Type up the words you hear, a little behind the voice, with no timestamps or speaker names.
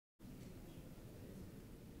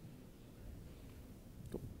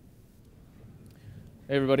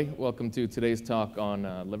Hey everybody, welcome to today's talk on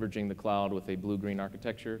leveraging the cloud with a blue-green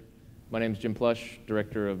architecture. My name is Jim Plush,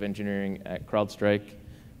 Director of Engineering at CrowdStrike,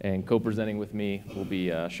 and co-presenting with me will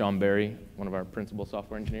be Sean Berry, one of our principal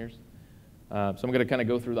software engineers. So I'm going to kind of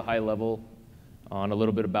go through the high level on a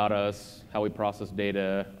little bit about us, how we process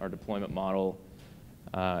data, our deployment model,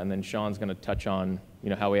 and then Sean's going to touch on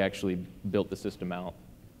how we actually built the system out.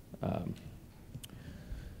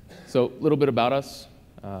 So a little bit about us.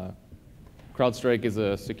 CrowdStrike is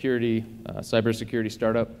a cybersecurity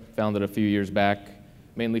startup founded a few years back,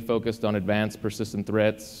 mainly focused on advanced persistent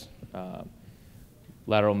threats,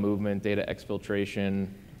 lateral movement, data exfiltration,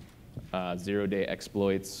 zero-day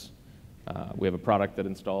exploits. We have a product that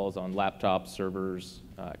installs on laptops, servers,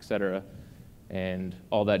 et cetera, and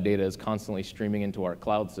all that data is constantly streaming into our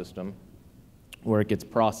cloud system, where it gets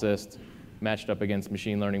processed, matched up against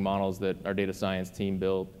machine learning models that our data science team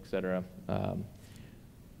built, et cetera.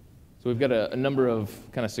 So we've got a number of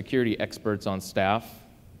kind of security experts on staff,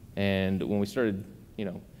 and when we started,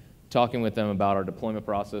 talking with them about our deployment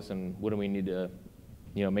process and what do we need to,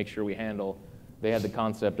 make sure we handle, they had the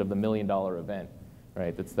concept of the $1 million event,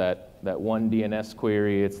 right? It's that one DNS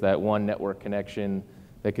query, it's that one network connection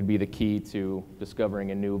that could be the key to discovering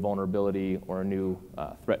a new vulnerability or a new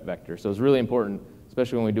threat vector. So it's really important,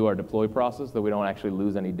 especially when we do our deploy process, that we don't actually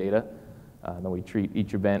lose any data. Then we treat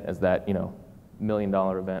each event as that, $1 million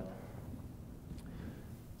event.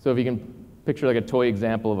 So if you can picture like a toy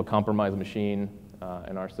example of a compromised machine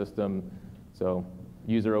in our system. So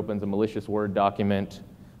user opens a malicious Word document,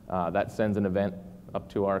 that sends an event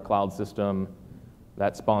up to our cloud system,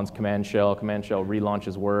 that spawns command shell. Command shell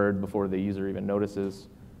relaunches Word before the user even notices.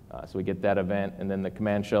 So we get that event, and then the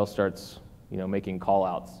command shell starts making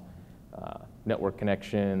call-outs, network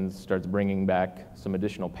connections, starts bringing back some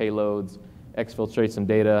additional payloads, exfiltrates some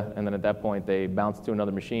data, and then at that point they bounce to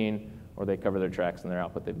another machine, or they cover their tracks in their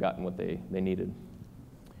output. They've gotten what they needed.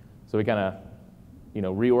 So we kind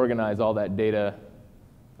of reorganize all that data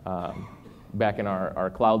back in our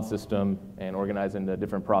cloud system and organize into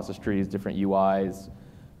different process trees, different UIs,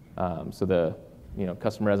 so the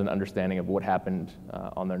customer has an understanding of what happened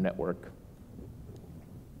on their network.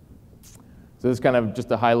 So this is kind of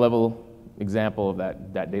just a high-level example of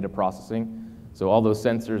that data processing. So all those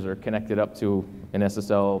sensors are connected up to an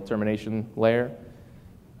SSL termination layer.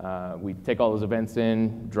 We take all those events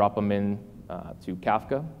in, drop them in to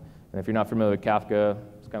Kafka. And if you're not familiar with Kafka,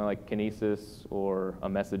 it's kind of like Kinesis or a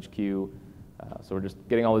message queue. So we're just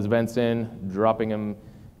getting all those events in, dropping them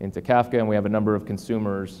into Kafka, and we have a number of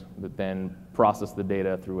consumers that then process the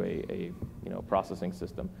data through a processing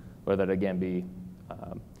system, whether that again be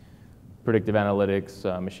predictive analytics,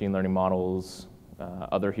 machine learning models,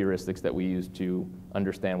 other heuristics that we use to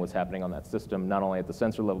understand what's happening on that system, not only at the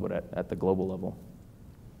sensor level, but at the global level.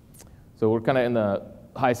 So we're kind of in the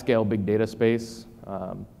high-scale big data space,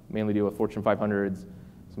 mainly deal with Fortune 500s,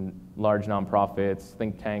 some large nonprofits,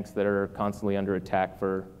 think tanks that are constantly under attack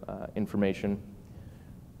for information.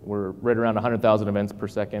 We're right around 100,000 events per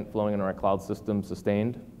second flowing into our cloud system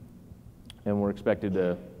sustained, and we're expected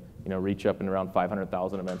to reach up in around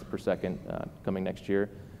 500,000 events per second coming next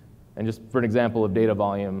year. And just for an example of data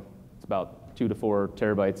volume, it's about 2 to 4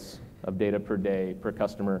 terabytes of data per day per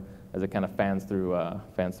customer as it kind of fans through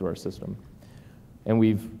our system. And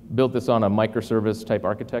we've built this on a microservice type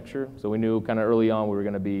architecture. So we knew kind of early on we were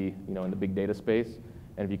going to be in the big data space.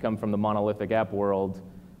 And if you come from the monolithic app world,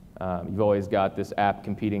 you've always got this app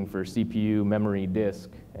competing for CPU, memory,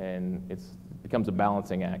 disk, and it becomes a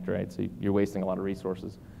balancing act, right? So you're wasting a lot of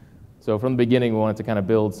resources. So from the beginning, we wanted to kind of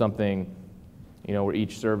build something where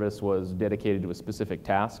each service was dedicated to a specific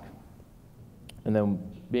task. And then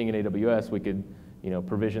being in AWS, we could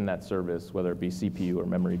provision that service, whether it be CPU or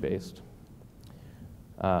memory-based.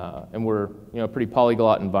 And we're a pretty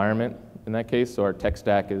polyglot environment in that case, so our tech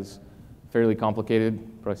stack is fairly complicated.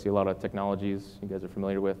 Probably see a lot of technologies you guys are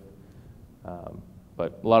familiar with.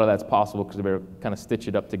 But a lot of that's possible because we're kind of stitch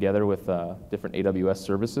it up together with different AWS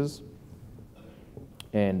services.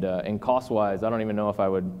 And cost-wise, I don't even know if I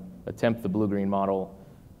would attempt the blue-green model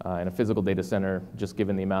in a physical data center, just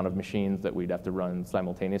given the amount of machines that we'd have to run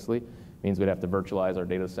simultaneously. It means we'd have to virtualize our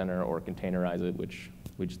data center or containerize it, which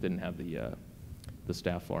we just didn't have the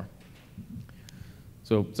staff for.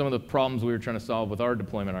 So some of the problems we were trying to solve with our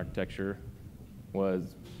deployment architecture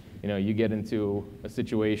was, you get into a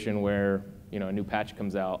situation where, a new patch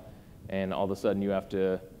comes out, and all of a sudden you have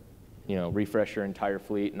to, refresh your entire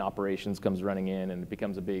fleet, and operations comes running in, and it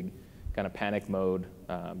becomes a big kind of panic mode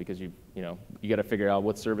because you got to figure out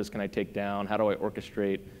what service can I take down, how do I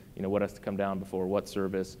orchestrate, what has to come down before what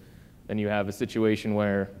service. Then you have a situation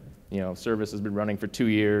where service has been running for 2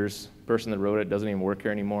 years. Person that wrote it doesn't even work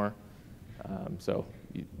here anymore. So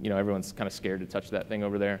everyone's kind of scared to touch that thing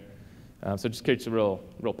over there. So it just creates a real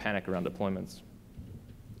panic around deployments.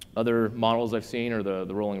 Other models I've seen are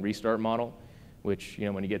the rolling restart model, which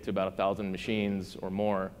when you get to about 1,000 machines or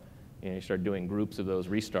more, you start doing groups of those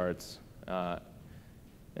restarts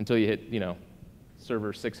until you hit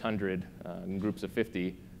server 600 in groups of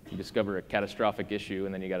 50. You discover a catastrophic issue,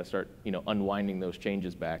 and then you got to start unwinding those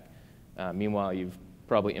changes back. Meanwhile, you've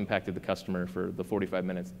probably impacted the customer for the 45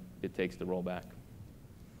 minutes it takes to roll back.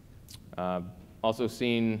 Also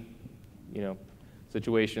seen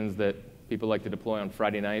situations that people like to deploy on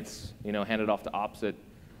Friday nights, hand it off to ops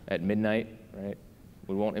at midnight, right?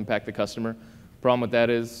 We won't impact the customer. Problem with that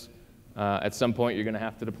is at some point you're going to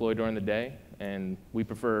have to deploy during the day, and we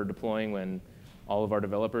prefer deploying when all of our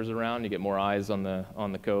developers are around. You get more eyes on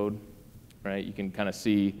the code, right? You can kind of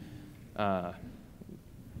see,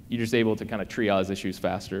 you're just able to kind of triage issues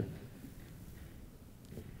faster.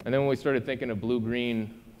 And then when we started thinking of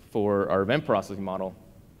blue-green for our event processing model,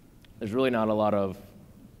 there's really not a lot of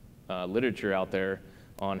literature out there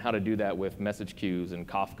on how to do that with message queues and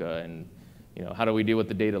Kafka, and how do we deal with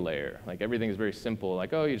the data layer. Like, everything is very simple.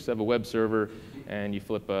 Like, oh, you just have a web server and you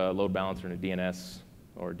flip a load balancer and a DNS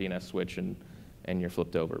or DNS switch, and you're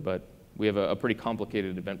flipped over. But we have a pretty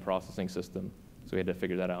complicated event processing system, so we had to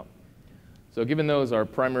figure that out. So given those our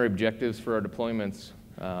primary objectives for our deployments,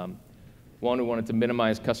 one, we wanted to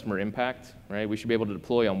minimize customer impact, right? We should be able to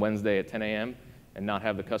deploy on Wednesday at 10 a.m. and not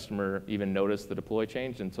have the customer even notice the deploy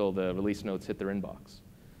change until the release notes hit their inbox.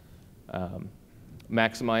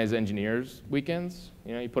 Maximize engineers' weekends.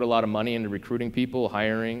 You put a lot of money into recruiting people,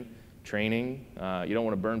 hiring, training. You don't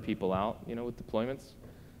want to burn people out, with deployments.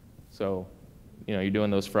 So, you're doing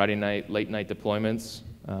those Friday night, late night deployments.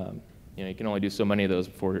 You can only do so many of those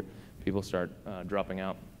before people start dropping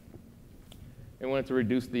out. And we wanted to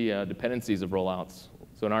reduce the dependencies of rollouts.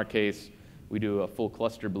 So in our case, we do a full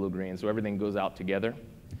cluster blue-green, so everything goes out together.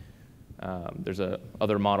 There's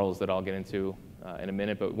other models that I'll get into in a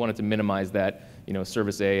minute, but we wanted to minimize that.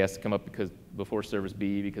 Service A has to come up before service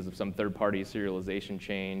B because of some third-party serialization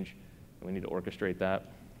change, and we need to orchestrate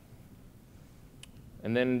that.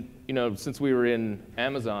 And then, since we were in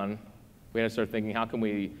Amazon, we had to start thinking, how can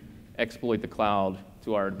we exploit the cloud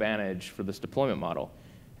to our advantage for this deployment model?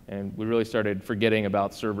 And we really started forgetting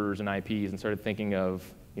about servers and IPs and started thinking of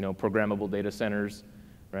programmable data centers,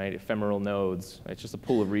 right? Ephemeral nodes. It's just a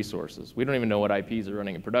pool of resources. We don't even know what IPs are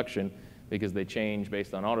running in production because they change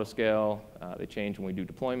based on autoscale. They change when we do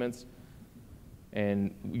deployments.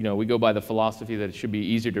 And we go by the philosophy that it should be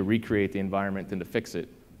easier to recreate the environment than to fix it.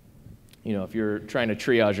 If you're trying to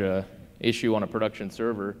triage a issue on a production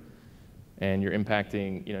server and you're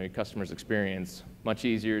impacting your customer's experience, much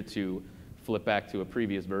easier to flip back to a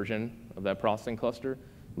previous version of that processing cluster,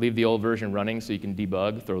 leave the old version running so you can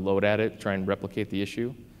debug, throw load at it, try and replicate the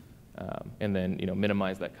issue, and then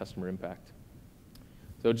minimize that customer impact.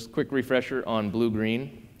 So just a quick refresher on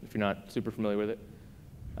blue-green, if you're not super familiar with it.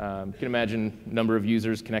 You can imagine a number of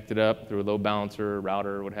users connected up through a load balancer,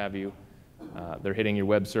 router, what have you. They're hitting your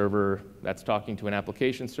web server. That's talking to an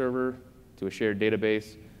application server, to a shared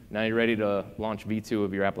database. Now you're ready to launch V2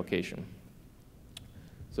 of your application.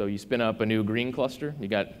 So you spin up a new green cluster. You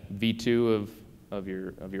got V2 of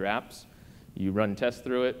your apps. You run tests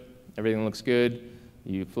through it. Everything looks good.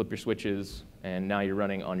 You flip your switches, and now you're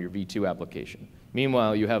running on your V2 application.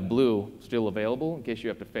 Meanwhile, you have blue still available in case you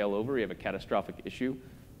have to fail over. You have a catastrophic issue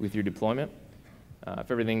with your deployment.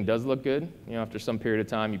 If everything does look good, after some period of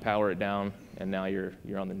time, you power it down, and now you're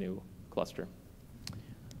on the new cluster.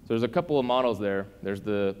 So there's a couple of models there. There's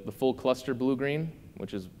the full cluster blue-green,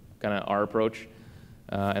 which is kind of our approach.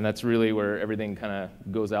 And that's really where everything kind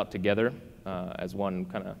of goes out together as one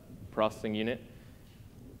kind of processing unit.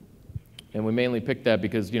 And we mainly picked that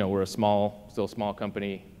because we're still a small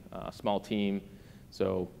company, small team,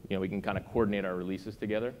 so we can kind of coordinate our releases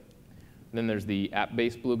together. And then there's the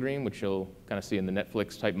app-based blue-green, which you'll kind of see in the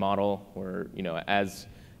Netflix type model, where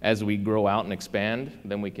as we grow out and expand,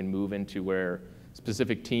 then we can move into where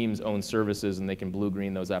specific teams own services and they can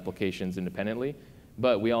blue-green those applications independently.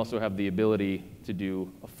 But we also have the ability to do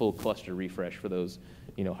a full cluster refresh for those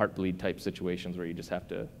heartbleed type situations where you just have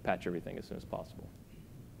to patch everything as soon as possible.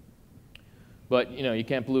 But you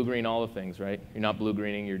can't blue-green all the things, right? You're not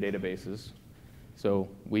blue-greening your databases. So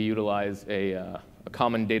we utilize a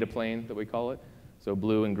common data plane that we call it. So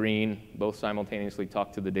blue and green both simultaneously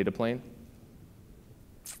talk to the data plane.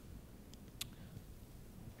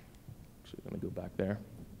 Actually, let me go back there.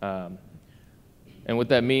 And what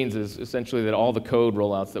that means is essentially that all the code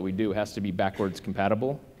rollouts that we do has to be backwards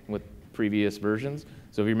compatible with previous versions.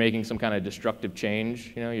 So if you're making some kind of destructive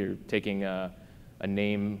change, you're taking a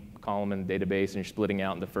name column in the database and you're splitting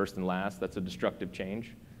out into first and last, that's a destructive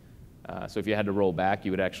change. So if you had to roll back,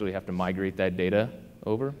 you would actually have to migrate that data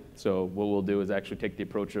over. So what we'll do is actually take the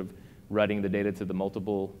approach of writing the data to the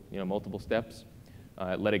multiple steps,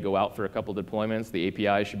 let it go out for a couple deployments. The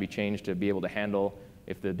API should be changed to be able to handle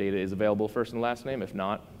if the data is available first and last name. If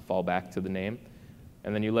not, fall back to the name.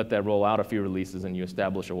 And then you let that roll out a few releases and you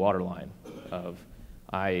establish a waterline of,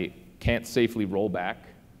 I can't safely roll back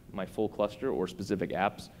my full cluster or specific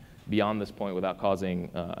apps beyond this point without causing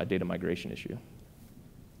a data migration issue.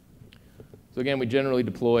 So again, we generally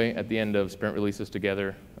deploy at the end of sprint releases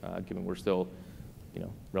together, given we're still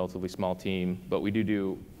relatively small team, but we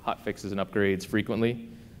do hot fixes and upgrades frequently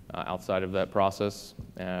outside of that process,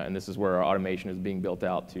 and this is where our automation is being built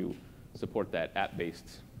out to support that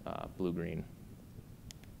app-based blue-green.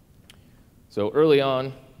 So early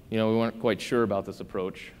on, we weren't quite sure about this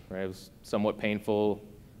approach, right? It was somewhat painful,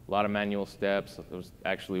 a lot of manual steps. It was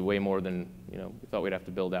actually way more than we thought we'd have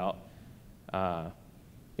to build out.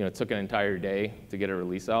 It took an entire day to get a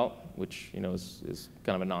release out, which is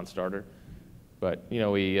kind of a non-starter. But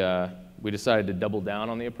we decided to double down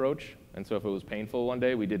on the approach, and so if it was painful one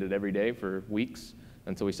day, we did it every day for weeks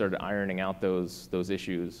until we started ironing out those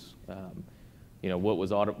issues. What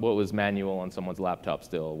was manual on someone's laptop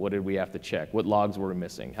still? What did we have to check? What logs were we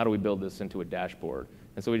missing? How do we build this into a dashboard?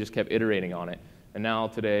 And so we just kept iterating on it. And now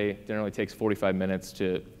today, it generally takes 45 minutes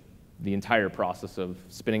to the entire process of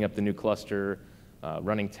spinning up the new cluster,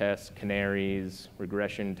 running tests, canaries,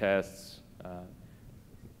 regression tests.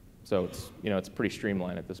 So it's pretty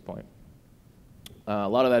streamlined at this point. A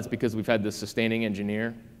lot of that's because we've had this sustaining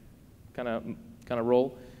engineer kind of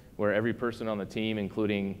role, where every person on the team,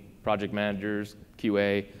 including project managers,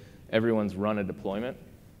 QA, everyone's run a deployment,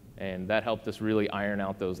 and that helped us really iron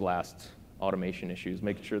out those last automation issues,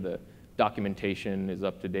 making sure the documentation is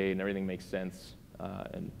up to date and everything makes sense.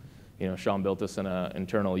 And Sean built us an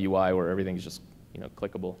internal UI where everything's just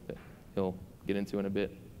clickable that he'll get into in a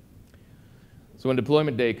bit. So when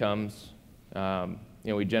deployment day comes,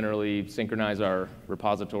 we generally synchronize our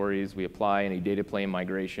repositories. We apply any data plane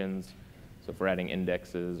migrations. So if we're adding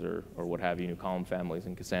indexes or what have you, new column families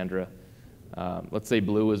in Cassandra. Let's say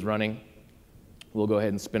blue is running. We'll go ahead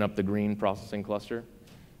and spin up the green processing cluster.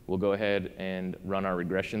 We'll go ahead and run our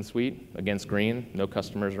regression suite against green. No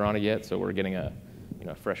customers are on it yet, so we're getting a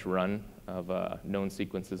fresh run of known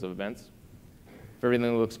sequences of events. If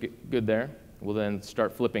everything looks good there, we'll then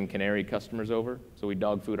start flipping canary customers over. So we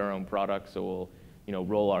dog food our own product, so we'll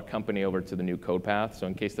roll our company over to the new code path. So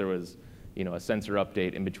in case there was a sensor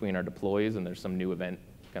update in between our deploys and there's some new event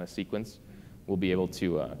kind of sequence, we'll be able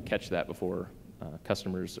to catch that before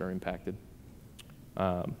customers are impacted.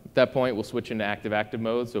 At that point, we'll switch into active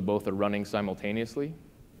mode, so both are running simultaneously.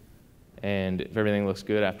 And if everything looks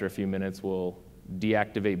good, after a few minutes, we'll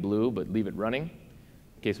deactivate blue, but leave it running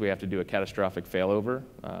in case we have to do a catastrophic failover.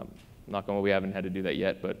 Knock on wood, we haven't had to do that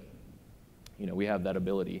yet, but we have that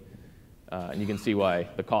ability. And you can see why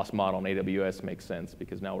the cost model in AWS makes sense,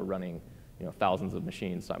 because now we're running thousands of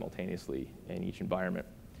machines simultaneously in each environment.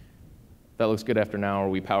 If that looks good after an hour,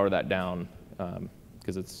 we power that down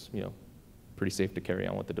because it's pretty safe to carry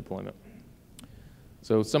on with the deployment.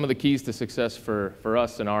 So some of the keys to success for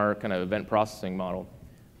us in our kind of event processing model: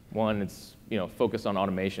 one, it's focus on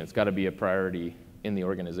automation. It's got to be a priority in the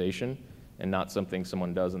organization and not something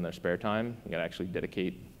someone does in their spare time. You got to actually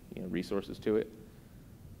dedicate resources to it.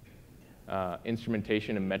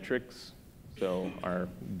 Instrumentation and metrics. So our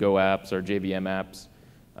Go apps, our JVM apps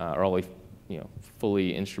are all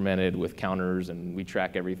fully instrumented with counters, and we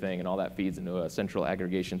track everything, and all that feeds into a central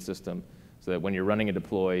aggregation system, so that when you're running a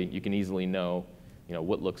deploy, you can easily know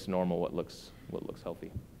what looks normal, what looks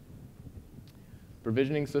healthy.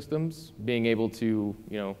 Provisioning systems, being able to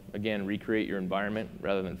again recreate your environment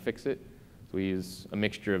rather than fix it. So we use a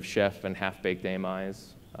mixture of chef and half-baked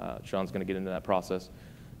AMIs. Sean's going to get into that process.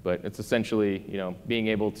 But it's essentially, being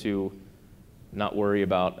able to not worry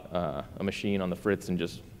about a machine on the fritz and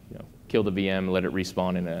just, kill the VM and let it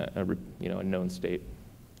respawn in a known state.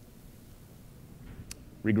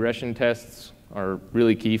 Regression tests are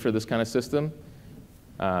really key for this kind of system.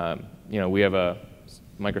 We have a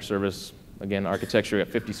microservice, again, architecture. We have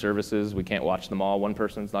 50 services. We can't watch them all. One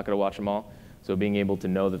person's not going to watch them all. So being able to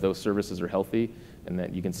know that those services are healthy and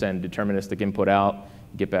that you can send deterministic input out,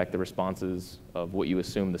 get back the responses of what you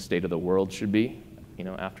assume the state of the world should be,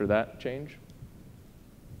 after that change.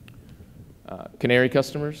 Canary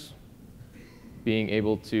customers, being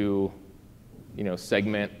able to,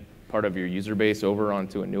 segment part of your user base over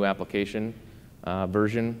onto a new application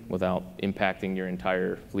version without impacting your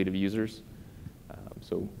entire fleet of users.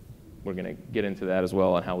 So we're going to get into that as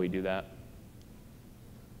well on how we do that.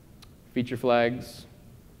 Feature flags.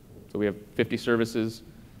 So we have 50 services.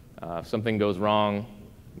 If something goes wrong,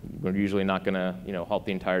 we're usually not going to halt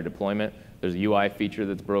the entire deployment. There's a UI feature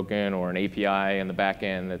that's broken or an API in the back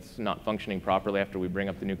end that's not functioning properly after we bring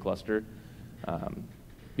up the new cluster.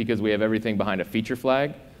 Because we have everything behind a feature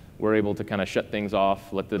flag, we're able to kind of shut things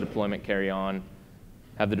off, let the deployment carry on,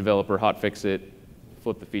 have the developer hotfix it,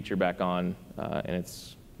 flip the feature back on, and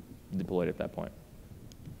it's deployed at that point.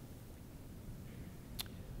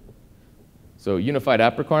 So unified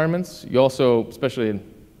app requirements, you also, especially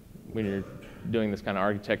when you're doing this kind of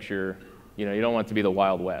architecture, you don't want it to be the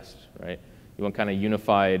Wild West, right? You want kind of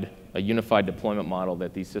a unified deployment model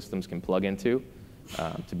that these systems can plug into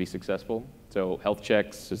to be successful. So health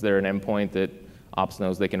checks, is there an endpoint that ops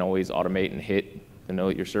knows they can always automate and hit to know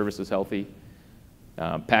that your service is healthy?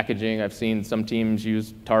 Packaging, I've seen some teams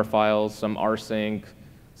use tar files, some rsync,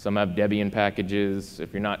 some have Debian packages.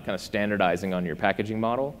 If you're not kind of standardizing on your packaging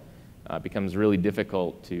model, it becomes really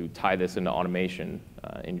difficult to tie this into automation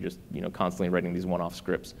and you're just constantly writing these one-off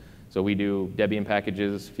scripts. So we do Debian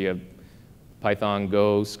packages. If you have Python,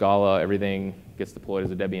 Go, Scala, everything gets deployed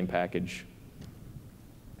as a Debian package.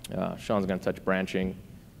 Sean's going to touch branching.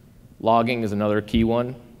 Logging is another key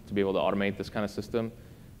one to be able to automate this kind of system.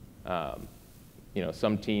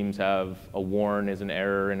 Some teams have a warn is an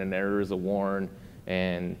error and an error is a warn,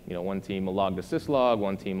 and one team will log to syslog,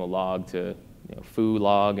 one team will log to foo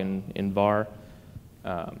log in var.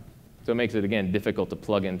 So it makes it again difficult to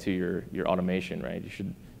plug into your automation, right? You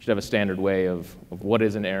should have a standard way of what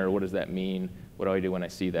is an error, what does that mean, what do I do when I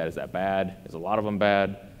see that? Is that bad? Is a lot of them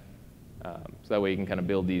bad? So that way you can kind of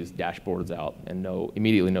build these dashboards out and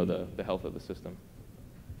immediately know the health of the system.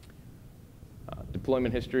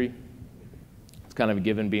 Deployment history. It's kind of a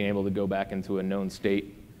given being able to go back into a known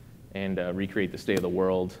state and recreate the state of the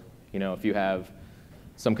world. If you have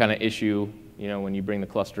some kind of issue, when you bring the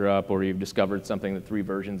cluster up or you've discovered something that 3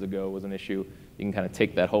 versions ago was an issue, you can kind of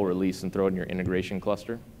take that whole release and throw it in your integration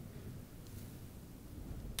cluster.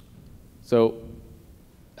 So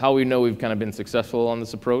how we know we've kind of been successful on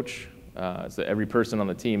this approach is that every person on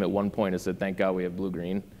the team at one point has said, thank God we have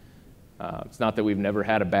blue-green. It's not that we've never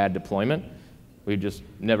had a bad deployment. We've just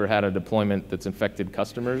never had a deployment that's infected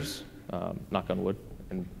customers, knock on wood.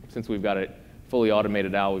 And since we've got it fully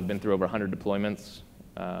automated out, we've been through over 100 deployments.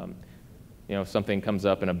 If something comes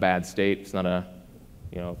up in a bad state, it's not a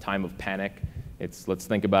time of panic. It's let's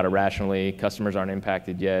think about it rationally. Customers aren't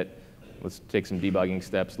impacted yet. Let's take some debugging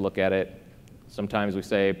steps, look at it. Sometimes we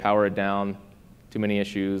say power it down, too many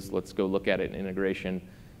issues. Let's go look at it in integration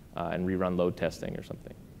and rerun load testing or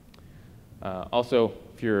something. Also,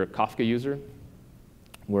 if you're a Kafka user,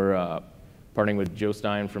 we're partnering with Joe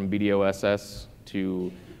Stein from BDOSS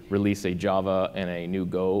to release a Java and a new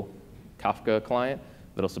Go Kafka client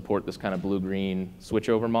that'll support this kind of blue-green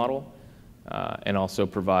switchover model, and also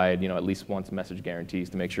provide at least once message guarantees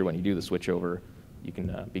to make sure when you do the switchover, you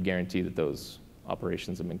can be guaranteed that those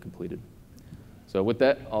operations have been completed. So with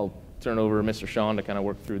that, I'll turn it over to Mr. Sean to kind of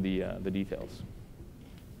work through the details.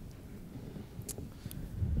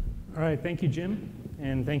 All right, thank you, Jim,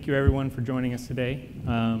 and thank you everyone for joining us today.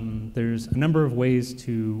 There's a number of ways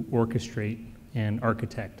to orchestrate and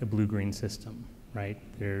architect a blue-green system, right?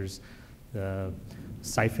 There's the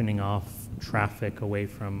siphoning off traffic away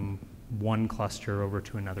from one cluster over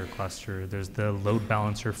to another cluster. There's the load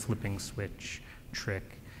balancer flipping switch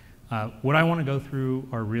trick. What I want to go through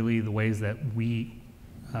are really the ways that we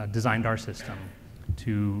designed our system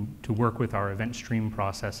to work with our event stream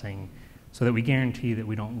processing so that we guarantee that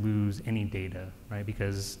we don't lose any data, right?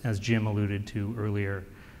 Because as Jim alluded to earlier,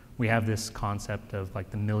 we have this concept of like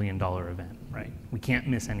the $1 million event, right? We can't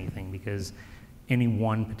miss anything because any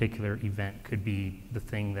one particular event could be the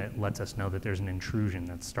thing that lets us know that there's an intrusion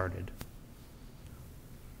that's started.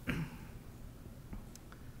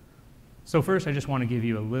 So first, I just want to give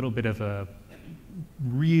you a little bit of a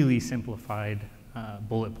really simplified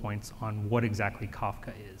bullet points on what exactly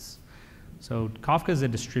Kafka is. So Kafka is a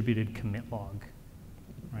distributed commit log,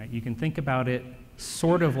 right? You can think about it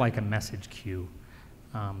sort of like a message queue.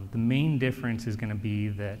 The main difference is going to be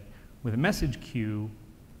that with a message queue,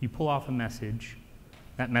 you pull off a message,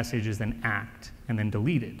 that message is then act and then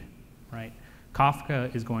deleted, right?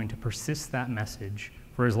 Kafka is going to persist that message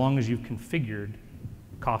for as long as you've configured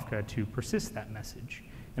Kafka to persist that message.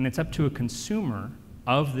 And it's up to a consumer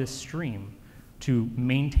of this stream to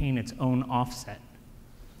maintain its own offset.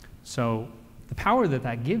 So the power that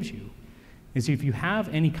that gives you is if you have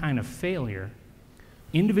any kind of failure,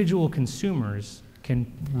 individual consumers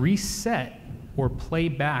can reset or play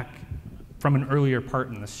back from an earlier part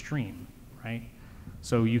in the stream, right?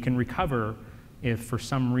 So you can recover if for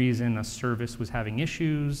some reason a service was having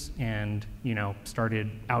issues and started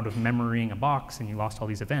out of memorying a box and you lost all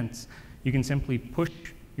these events, you can simply push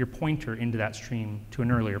your pointer into that stream to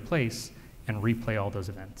an earlier place and replay all those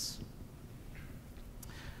events.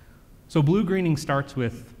 So blue-greening starts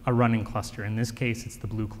with a running cluster. In this case, it's the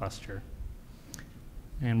blue cluster.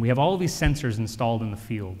 And we have all of these sensors installed in the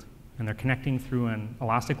field, and they're connecting through an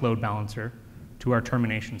elastic load balancer to our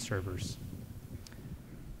termination servers.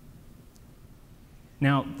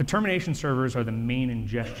 Now, the termination servers are the main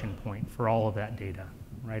ingestion point for all of that data,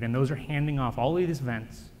 right? And those are handing off all of these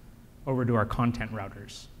events over to our content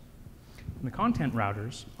routers. And the content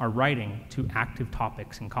routers are writing to active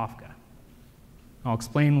topics in Kafka. I'll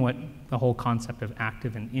explain what the whole concept of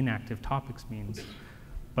active and inactive topics means,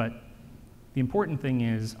 but the important thing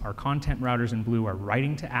is our content routers in blue are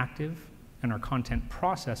writing to active, and our content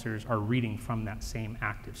processors are reading from that same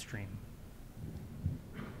active stream.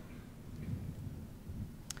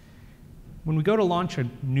 When we go to launch a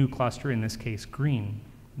new cluster, in this case green,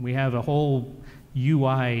 we have a whole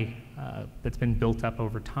UI that's been built up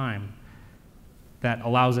over time that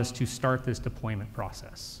allows us to start this deployment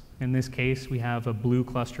process. In this case, we have a blue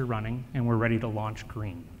cluster running, and we're ready to launch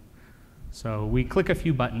green. So we click a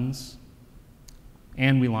few buttons,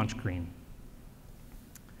 and we launch green.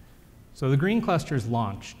 So the green cluster is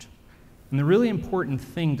launched. And the really important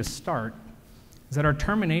thing to start is that our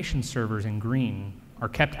termination servers in green are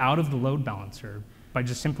kept out of the load balancer by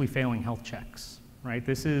just simply failing health checks, right?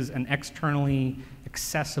 This is an externally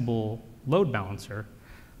accessible load balancer.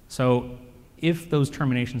 So if those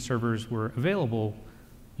termination servers were available,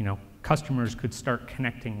 customers could start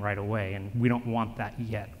connecting right away, and we don't want that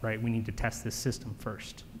yet, right? We need to test this system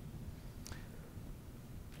first.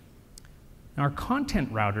 Now, our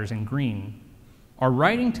content routers in green are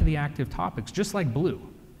writing to the active topics just like blue,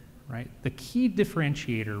 right? The key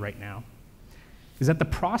differentiator right now is that the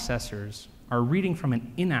processors are reading from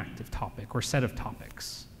an inactive topic or set of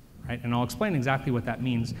topics, right? And I'll explain exactly what that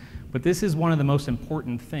means, but this is one of the most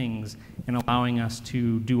important things in allowing us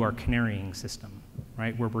to do our canarying system,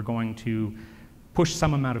 right? Where we're going to push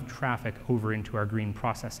some amount of traffic over into our green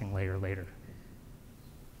processing layer later.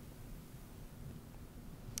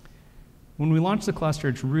 When we launch the cluster,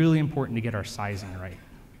 it's really important to get our sizing right.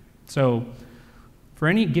 So for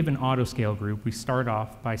any given autoscale group, we start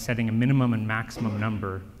off by setting a minimum and maximum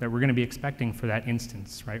number that we're going to be expecting for that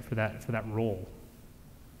instance, right, for that role.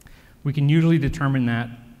 We can usually determine that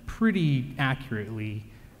pretty accurately,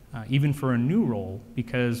 even for a new role,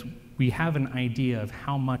 because we have an idea of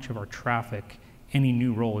how much of our traffic any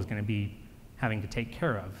new role is going to be having to take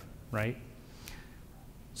care of, right?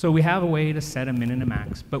 So we have a way to set a min and a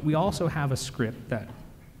max, but we also have a script that,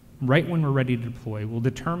 right when we're ready to deploy, will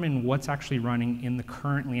determine what's actually running in the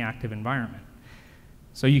currently active environment.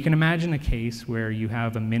 So you can imagine a case where you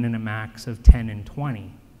have a min and a max of 10 and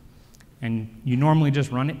 20, and you normally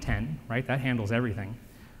just run at 10, right? That handles everything.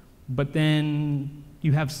 But then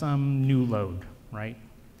you have some new load, right?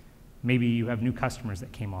 Maybe you have new customers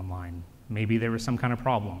that came online. Maybe there was some kind of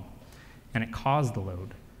problem, and it caused the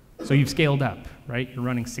load. So you've scaled up, right? You're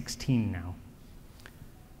running 16 now.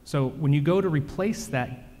 So when you go to replace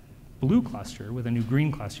that blue cluster with a new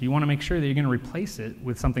green cluster, you want to make sure that you're going to replace it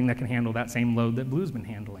with something that can handle that same load that blue's been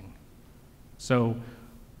handling. So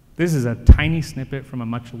this is a tiny snippet from a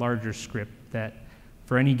much larger script that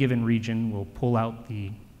for any given region will pull out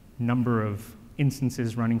the number of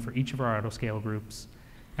instances running for each of our autoscale groups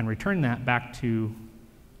and return that back to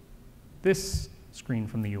this screen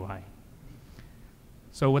from the UI.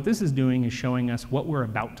 So what this is doing is showing us what we're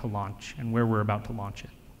about to launch and where we're about to launch it.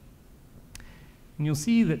 And you'll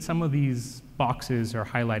see that some of these boxes are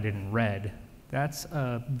highlighted in red. That's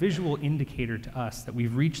a visual indicator to us that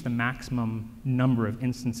we've reached the maximum number of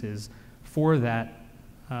instances for that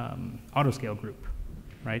autoscale group,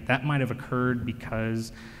 right? That might have occurred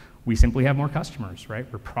because we simply have more customers, right?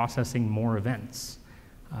 We're processing more events.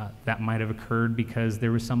 That might have occurred because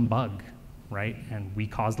there was some bug, right? And we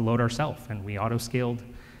caused the load ourselves and we auto-scaled.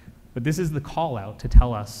 But this is the call out to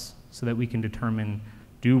tell us so that we can determine,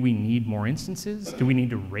 do we need more instances? Do we need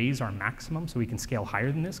to raise our maximum so we can scale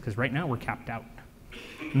higher than this? Because right now we're capped out.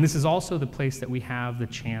 And this is also the place that we have the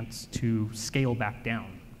chance to scale back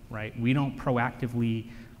down, right? We don't proactively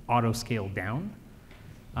auto-scale down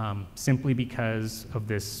simply because of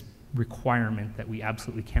this requirement that we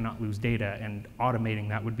absolutely cannot lose data, and automating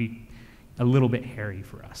that would be a little bit hairy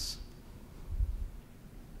for us.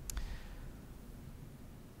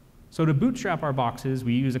 So to bootstrap our boxes,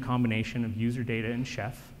 we use a combination of user data and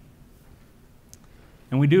Chef.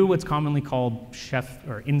 And we do what's commonly called chef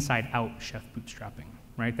or inside-out chef bootstrapping,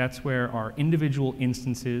 right? That's where our individual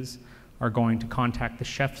instances are going to contact the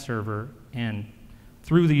chef server and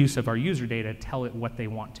through the use of our user data, tell it what they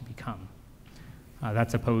want to become.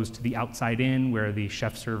 That's opposed to the outside in, where the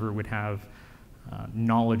chef server would have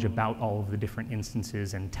knowledge about all of the different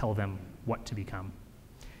instances and tell them what to become.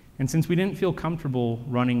 And since we didn't feel comfortable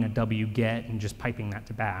running a wget and just piping that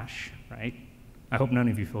to bash, right? I hope none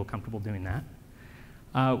of you feel comfortable doing that.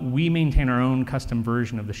 We maintain our own custom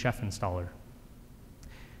version of the chef installer.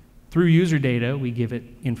 Through user data, we give it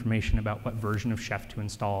information about what version of chef to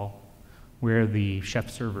install, where the chef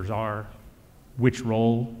servers are, which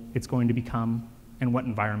role it's going to become, and what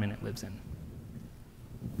environment it lives in.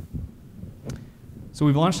 So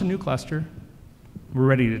we've launched a new cluster. We're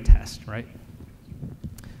ready to test, right?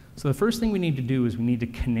 So the first thing we need to do is we need to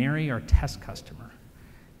canary our test customer.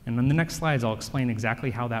 And on the next slides, I'll explain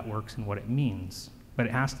exactly how that works and what it means, but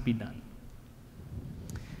it has to be done.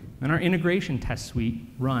 Then our integration test suite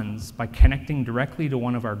runs by connecting directly to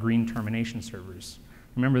one of our green termination servers.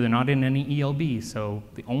 Remember, they're not in any ELB, so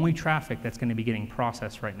the only traffic that's going to be getting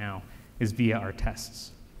processed right now is via our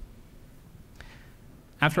tests.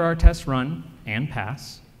 After our tests run and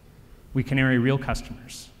pass, we canary real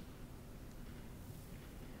customers.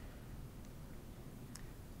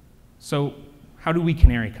 So how do we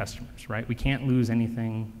canary customers, right? We can't lose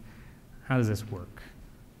anything. How does this work?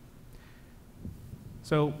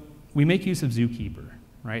 So we make use of Zookeeper,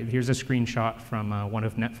 right? Here's a screenshot from one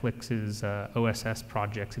of Netflix's OSS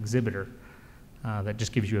projects, Exhibitor, that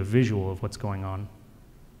just gives you a visual of what's going on.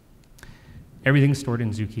 Everything's stored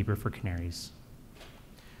in Zookeeper for canaries.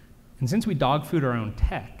 And since we dog food our own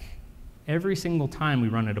tech, every single time we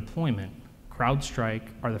run a deployment, CrowdStrike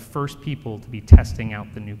are the first people to be testing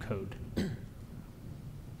out the new code.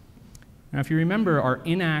 Now, if you remember our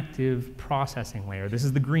inactive processing layer, this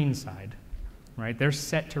is the green side, right? They're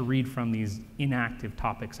set to read from these inactive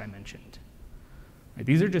topics I mentioned. Right?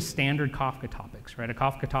 These are just standard Kafka topics, right? A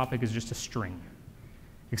Kafka topic is just a string,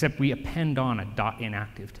 except we append on a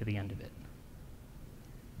 .inactive to the end of it.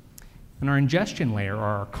 And our ingestion layer, or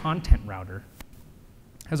our content router,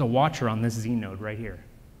 has a watcher on this Z node right here.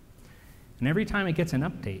 And every time it gets an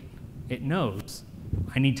update, it knows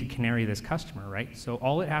I need to canary this customer, right? So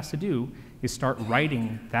all it has to do is start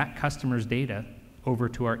writing that customer's data over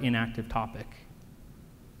to our inactive topic.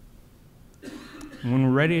 And when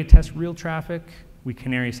we're ready to test real traffic, we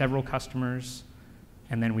canary several customers,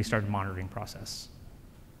 and then we start the monitoring process.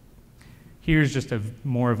 Here's just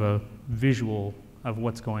more of a visual of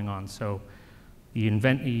what's going on. So the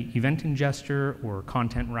event ingester or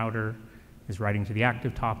content router is writing to the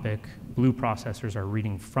active topic. Blue processors are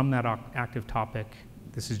reading from that active topic.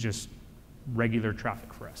 This is just regular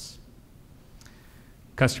traffic for us.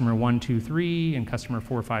 Customer 1, 2, 3, and customer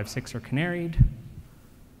 4, 5, 6 are canaried.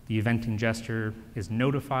 The event ingester is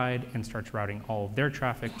notified and starts routing all of their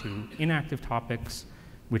traffic to inactive topics,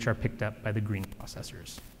 which are picked up by the green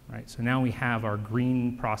processors. Right? So now we have our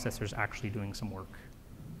green processors actually doing some work.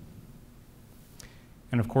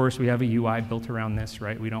 And of course, we have a UI built around this,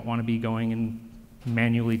 right? We don't want to be going and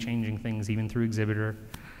manually changing things even through Exhibitor.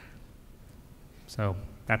 So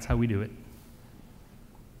that's how we do it.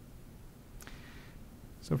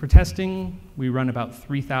 So for testing, we run about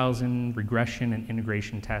 3,000 regression and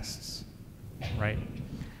integration tests, right?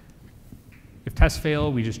 If tests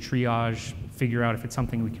fail, we just triage, figure out if it's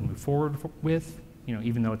something we can move forward with,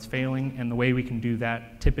 even though it's failing. And the way we can do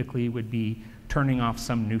that typically would be turning off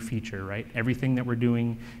some new feature, right? Everything that we're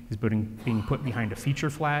doing is being put behind a feature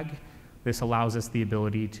flag. This allows us the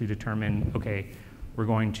ability to determine, okay, we're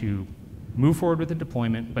going to move forward with the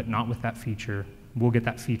deployment, but not with that feature. We'll get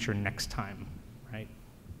that feature next time, right?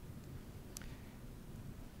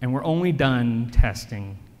 And we're only done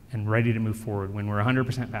testing and ready to move forward when we're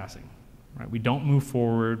 100% passing, right? We don't move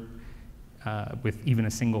forward with even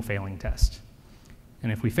a single failing test.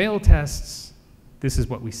 And if we fail tests, this is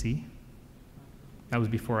what we see. That was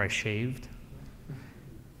before I shaved.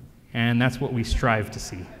 And that's what we strive to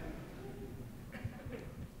see.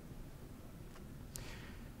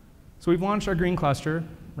 So we've launched our green cluster,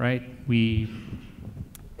 right? We've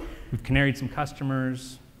canaried some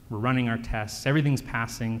customers. We're running our tests. Everything's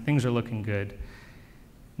passing. Things are looking good.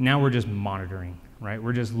 Now we're just monitoring, right?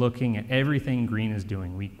 We're just looking at everything green is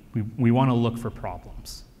doing. We want to look for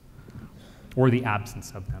problems or the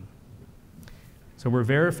absence of them. So we're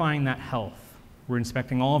verifying that health. We're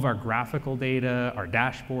inspecting all of our graphical data, our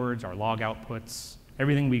dashboards, our log outputs,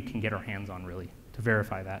 everything we can get our hands on, really, to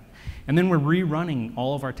verify that. And then we're rerunning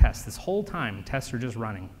all of our tests. This whole time, tests are just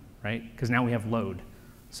running, right? Because now we have load.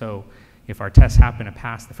 So If our tests happen to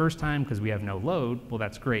pass the first time because we have no load, well,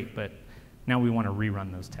 that's great, but now we want to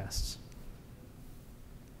rerun those tests.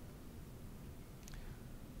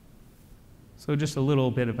 So just a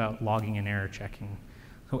little bit about logging and error checking.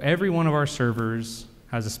 So every one of our servers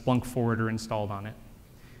has a Splunk forwarder installed on it.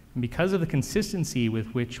 And because of the consistency with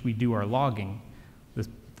which we do our logging,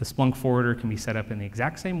 the Splunk forwarder can be set up in the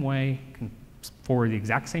exact same way, can forward the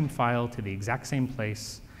exact same file to the exact same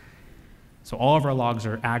place. So all of our logs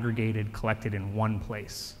are aggregated, collected in one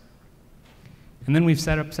place. And then we've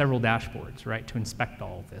set up several dashboards, right, to inspect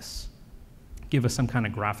all of this, give us some kind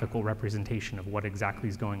of graphical representation of what exactly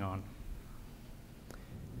is going on.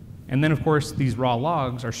 And then, of course, these raw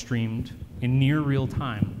logs are streamed in near real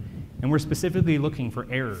time. And we're specifically looking for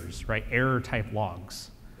errors, right, error-type logs.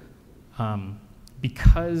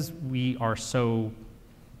 Because we are so,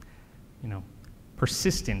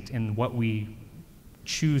 persistent in what we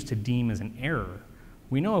choose to deem as an error,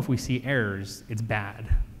 we know if we see errors, it's bad,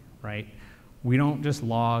 right? We don't just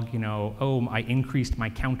log, oh, I increased my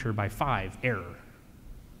counter by 5, error.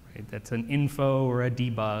 Right? That's an info or a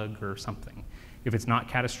debug or something. If it's not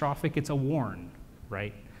catastrophic, it's a warn,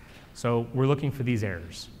 right? So we're looking for these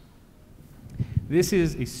errors. This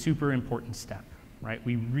is a super important step, right?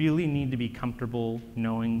 We really need to be comfortable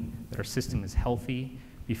knowing that our system is healthy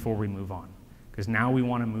before we move on, because now we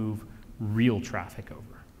want to move real traffic over.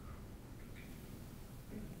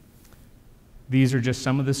 These are just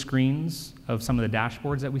some of the screens of some of the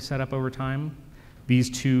dashboards that we set up over time. These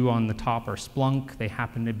two on the top are Splunk. They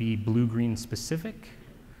happen to be blue-green specific.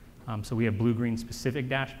 So we have blue-green specific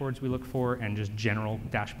dashboards we look for and just general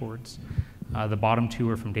dashboards. The bottom two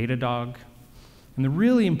are from Datadog. And the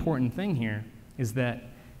really important thing here is that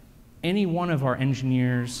any one of our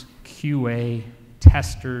engineers, QA,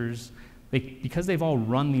 testers, because they've all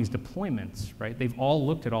run these deployments, right, they've all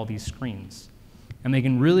looked at all these screens. And they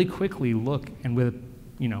can really quickly look and with,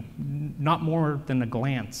 not more than a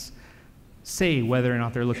glance, say whether or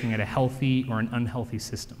not they're looking at a healthy or an unhealthy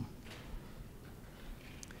system.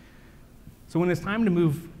 So when it's time to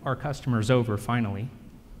move our customers over, finally,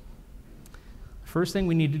 the first thing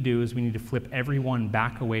we need to do is we need to flip everyone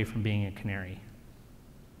back away from being a canary.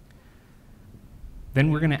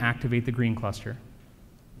 Then we're going to activate the green cluster.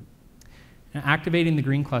 Now, activating the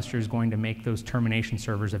green cluster is going to make those termination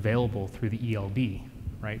servers available through the ELB,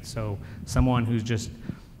 right? So someone who's just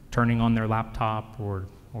turning on their laptop or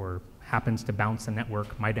happens to bounce the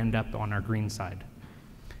network might end up on our green side.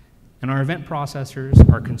 And our event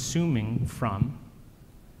processors are consuming from,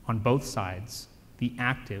 on both sides, the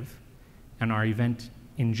active, and our event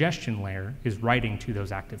ingestion layer is writing to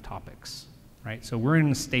those active topics, right? So we're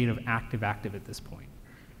in a state of active-active at this point.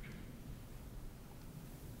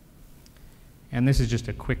 And this is just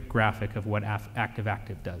a quick graphic of what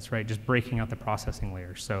active-active does, right? Just breaking out the processing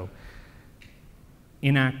layers. So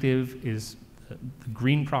inactive is the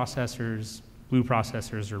green processors, blue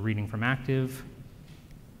processors are reading from active.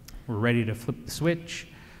 We're ready to flip the switch.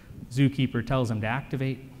 Zookeeper tells them to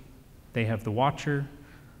activate. They have the watcher.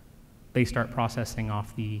 They start processing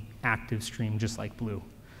off the active stream just like blue.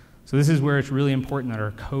 So this is where it's really important that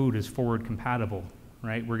our code is forward compatible,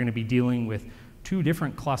 right? We're going to be dealing with 2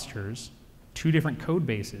 different clusters, 2 different code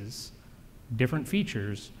bases, different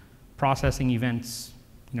features, processing events,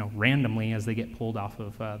 randomly as they get pulled off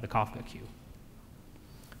of the Kafka queue.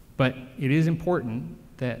 But it is important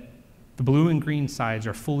that the blue and green sides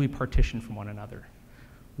are fully partitioned from one another.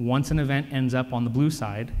 Once an event ends up on the blue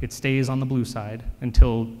side, it stays on the blue side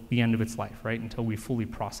until the end of its life, right? Until we fully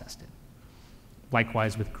processed it.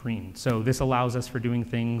 Likewise with green. So this allows us for doing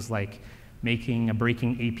things like making a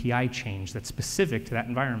breaking API change that's specific to that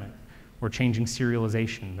environment, or changing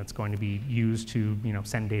serialization that's going to be used to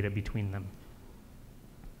send data between them.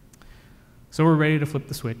 So we're ready to flip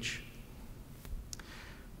the switch.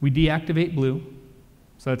 We deactivate blue,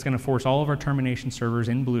 so that's going to force all of our termination servers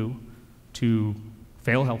in blue to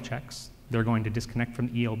fail health checks. They're going to disconnect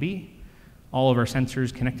from the ELB. All of our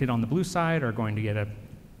sensors connected on the blue side are going to get a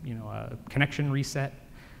connection reset.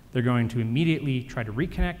 They're going to immediately try to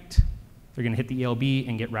reconnect. They're going to hit the ELB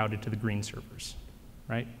and get routed to the green servers,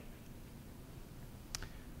 right?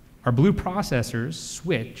 Our blue processors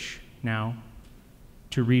switch now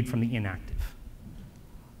to read from the inactive.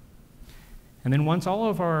 And then once all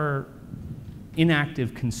of our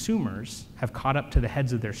inactive consumers have caught up to the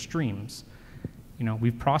heads of their streams,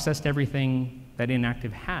 we've processed everything that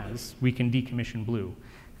inactive has, we can decommission blue.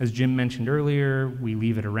 As Jim mentioned earlier, we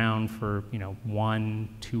leave it around for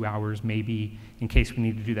 1-2 hours maybe in case we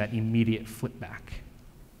need to do that immediate flip back.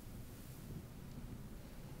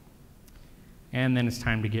 And then it's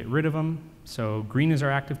time to get rid of them. So green is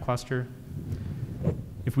our active cluster.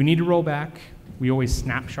 If we need to roll back, we always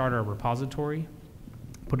snapshot our repository,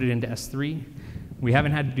 put it into S3. We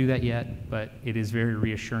haven't had to do that yet, but it is very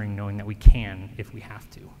reassuring knowing that we can if we have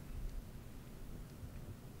to.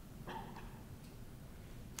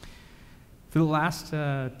 For the last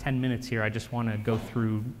 10 minutes here, I just want to go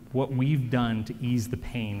through what we've done to ease the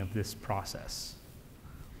pain of this process.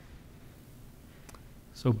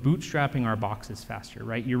 So bootstrapping our boxes faster,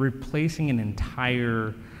 right? You're replacing an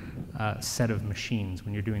entire set of machines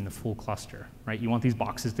when you're doing the full cluster, right? You want these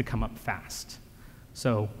boxes to come up fast.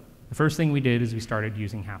 So the first thing we did is we started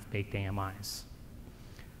using half-baked AMIs.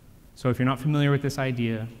 So if you're not familiar with this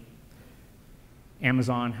idea,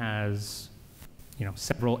 Amazon has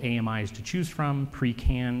several AMIs to choose from,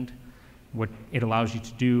 pre-canned. What it allows you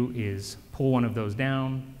to do is pull one of those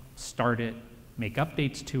down, start it, make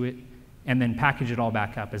updates to it, and then package it all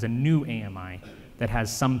back up as a new AMI that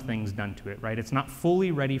has some things done to it, right? It's not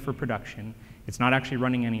fully ready for production. It's not actually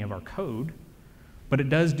running any of our code, but it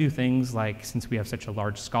does do things like, since we have such a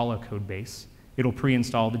large Scala code base, it'll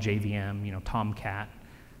pre-install the JVM, Tomcat,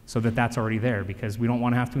 so that that's already there, because we don't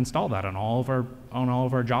want to have to install that on all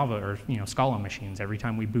of our Java or Scala machines every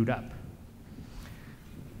time we boot up.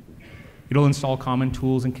 It'll install common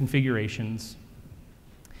tools and configurations,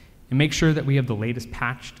 and make sure that we have the latest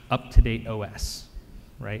patched, up-to-date OS,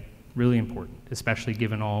 right? Really important, especially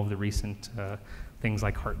given all of the recent things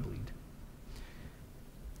like Heartbleed.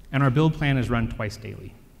 And our build plan is run twice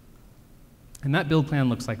daily. And that build plan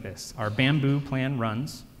looks like this. Our Bamboo plan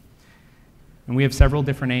runs, and we have several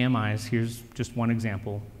different AMIs. Here's just one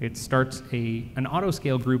example. It starts an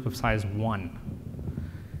auto-scale group of size 1.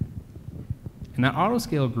 And that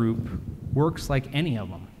auto-scale group works like any of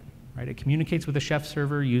them, right? It communicates with the chef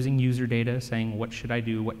server using user data, saying, what should I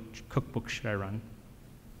do? What cookbook should I run?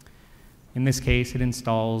 In this case, it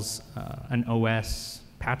installs an OS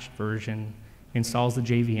patched version, installs the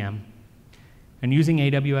JVM, and using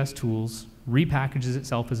AWS tools, repackages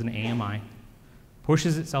itself as an AMI,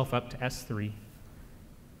 pushes itself up to S3,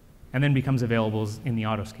 and then becomes available in the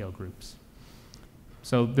autoscale groups.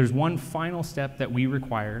 So there's one final step that we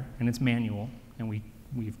require, and it's manual, and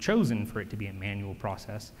we've chosen for it to be a manual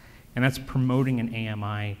process, and that's promoting an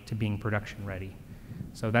AMI to being production ready.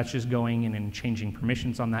 So that's just going in and changing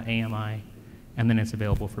permissions on that AMI, and then it's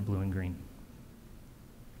available for blue and green.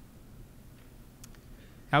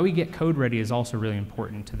 How we get code ready is also really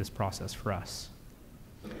important to this process for us.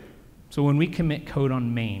 So when we commit code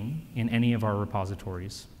on main in any of our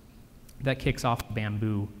repositories, that kicks off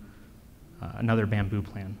Bamboo, another Bamboo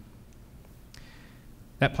plan.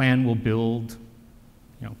 That plan will build,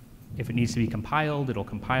 if it needs to be compiled, it'll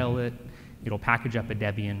compile it, it'll package up a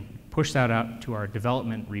Debian, push that out to our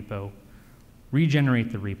development repo, regenerate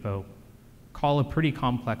the repo, call a pretty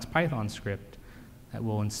complex Python script that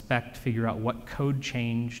will inspect, figure out what code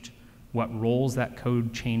changed, what roles that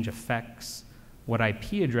code change affects, what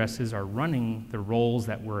IP addresses are running the roles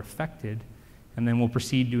that were affected, and then we'll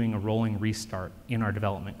proceed doing a rolling restart in our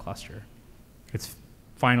development cluster. It's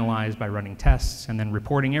finalized by running tests and then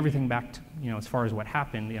reporting everything back to, as far as what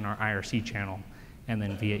happened in our IRC channel and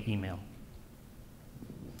then via email.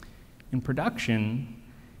 In production,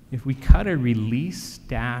 if we cut a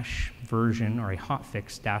release-version or a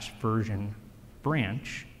hotfix-version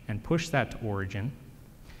branch and push that to origin,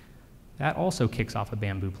 that also kicks off a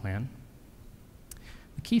Bamboo plan.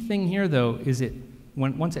 The key thing here, though, is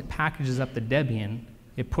once it packages up the Debian,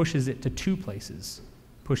 it pushes it to two places.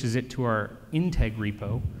 Pushes it to our integ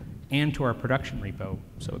repo and to our production repo.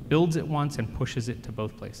 So it builds it once and pushes it to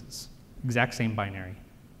both places. Exact same binary.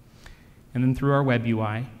 And then through our web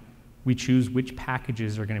UI, we choose which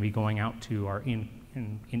packages are going to be going out to our in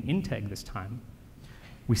integ this time.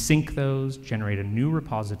 We sync those, generate a new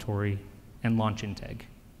repository, and launch integ.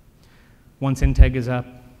 Once integ is up,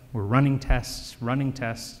 we're running tests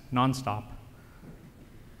nonstop.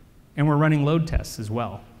 And we're running load tests as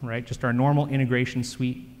well, right? Just our normal integration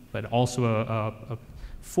suite, but also a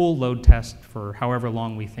full load test for however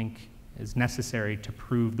long we think is necessary to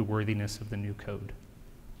prove the worthiness of the new code.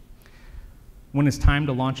 When it's time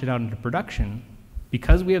to launch it out into production,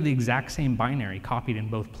 because we have the exact same binary copied in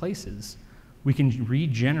both places, we can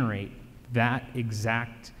regenerate that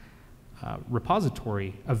exact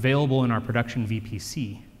repository available in our production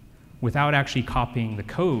VPC without actually copying the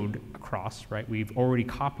code across, right? We've already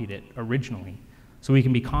copied it originally. So we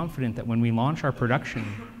can be confident that when we launch our production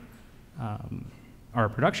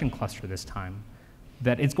cluster this time,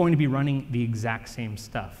 that it's going to be running the exact same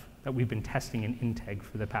stuff that we've been testing in integ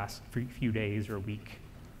for the past few days or a week.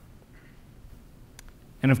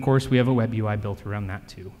 And of course, we have a web UI built around that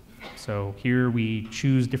too. So here we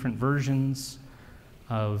choose different versions.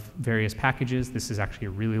 of various packages. This is actually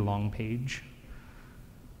a really long page.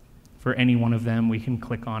 For any one of them, we can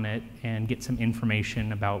click on it and get some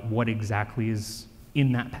information about what exactly is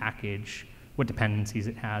in that package, what dependencies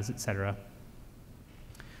it has, etc.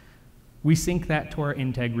 We sync that to our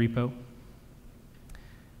Integ repo.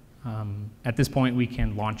 At this point, we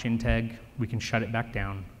can launch Integ, we can shut it back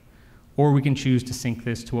down, or we can choose to sync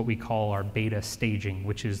this to what we call our beta staging,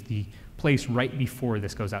 which is the place right before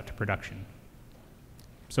this goes out to production.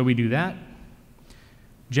 So we do that,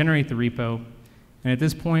 generate the repo, and at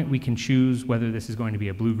this point, we can choose whether this is going to be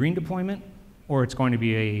a blue-green deployment or it's going to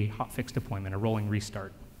be a hotfix deployment, a rolling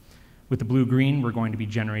restart. With the blue-green, we're going to be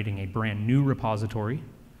generating a brand new repository.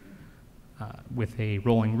 With a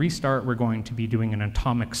rolling restart, we're going to be doing an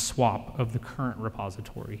atomic swap of the current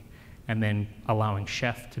repository and then allowing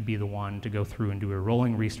Chef to be the one to go through and do a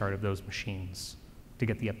rolling restart of those machines to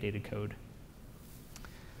get the updated code.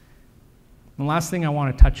 The last thing I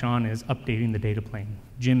want to touch on is updating the data plane.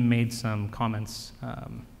 Jim made some comments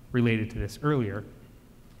related to this earlier,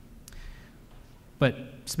 but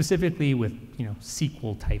specifically with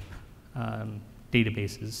SQL type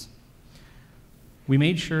databases, we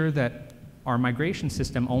made sure that our migration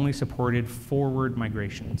system only supported forward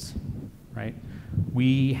migrations, right?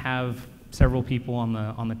 We have several people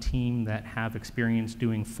on the team that have experience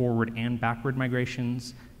doing forward and backward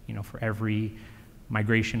migrations. For every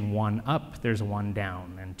migration 1 up, there's a 1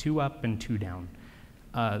 down, and 2 up and 2 down.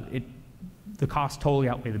 The costs totally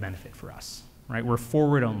outweigh the benefit for us, right? We're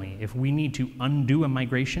forward only. If we need to undo a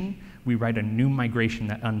migration, we write a new migration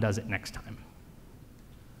that undoes it next time.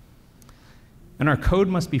 And our code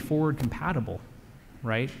must be forward compatible,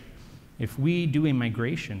 right? If we do a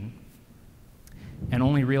migration and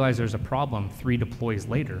only realize there's a problem 3 deploys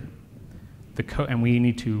later, and we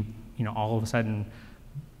need to, all of a sudden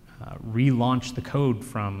relaunch the code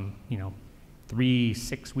from, 3,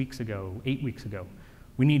 6 weeks ago, 8 weeks ago,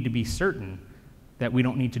 we need to be certain that we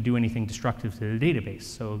don't need to do anything destructive to the database.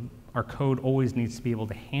 So our code always needs to be able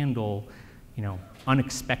to handle,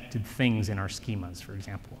 unexpected things in our schemas, for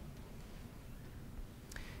example.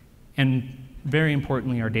 And very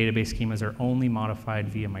importantly, our database schemas are only modified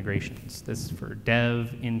via migrations. This is for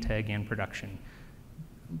dev, integ, and production.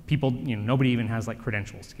 People, nobody even has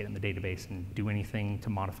credentials to get in the database and do anything to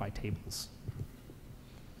modify tables.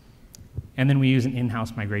 And then we use an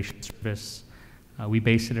in-house migration service. We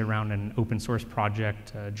base it around an open source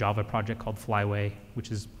project, a Java project called Flyway, which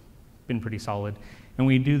has been pretty solid. And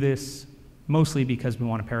we do this mostly because we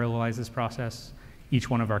want to parallelize this process. Each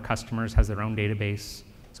one of our customers has their own database,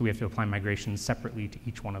 so we have to apply migrations separately to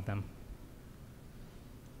each one of them.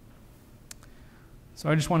 So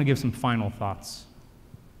I just want to give some final thoughts.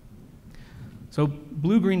 So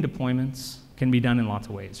blue-green deployments can be done in lots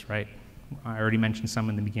of ways, right? I already mentioned some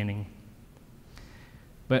in the beginning.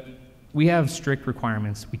 But we have strict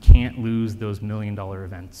requirements. We can't lose those million-dollar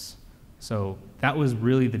events. So that was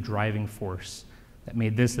really the driving force that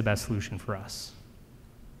made this the best solution for us.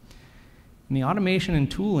 And the automation and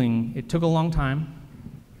tooling, it took a long time,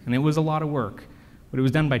 and it was a lot of work, but it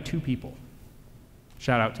was done by 2 people.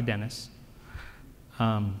 Shout out to Dennis.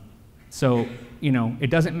 So, it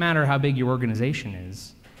doesn't matter how big your organization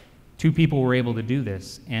is. 2 people were able to do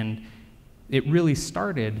this, and it really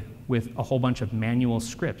started with a whole bunch of manual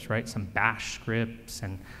scripts, right? Some bash scripts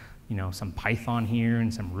and, some Python here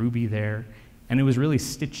and some Ruby there, and it was really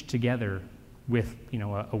stitched together with,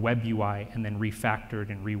 a web UI and then refactored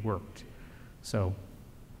and reworked. So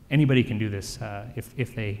anybody can do this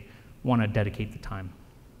if they want to dedicate the time.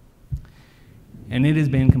 And it has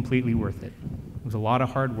been completely worth it. It was a lot of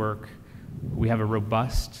hard work. We have a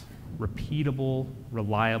robust, repeatable,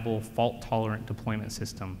 reliable, fault-tolerant deployment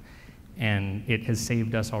system, and it has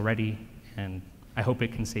saved us already, and I hope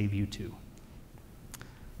it can save you too.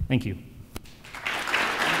 Thank you.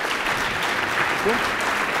 Cool.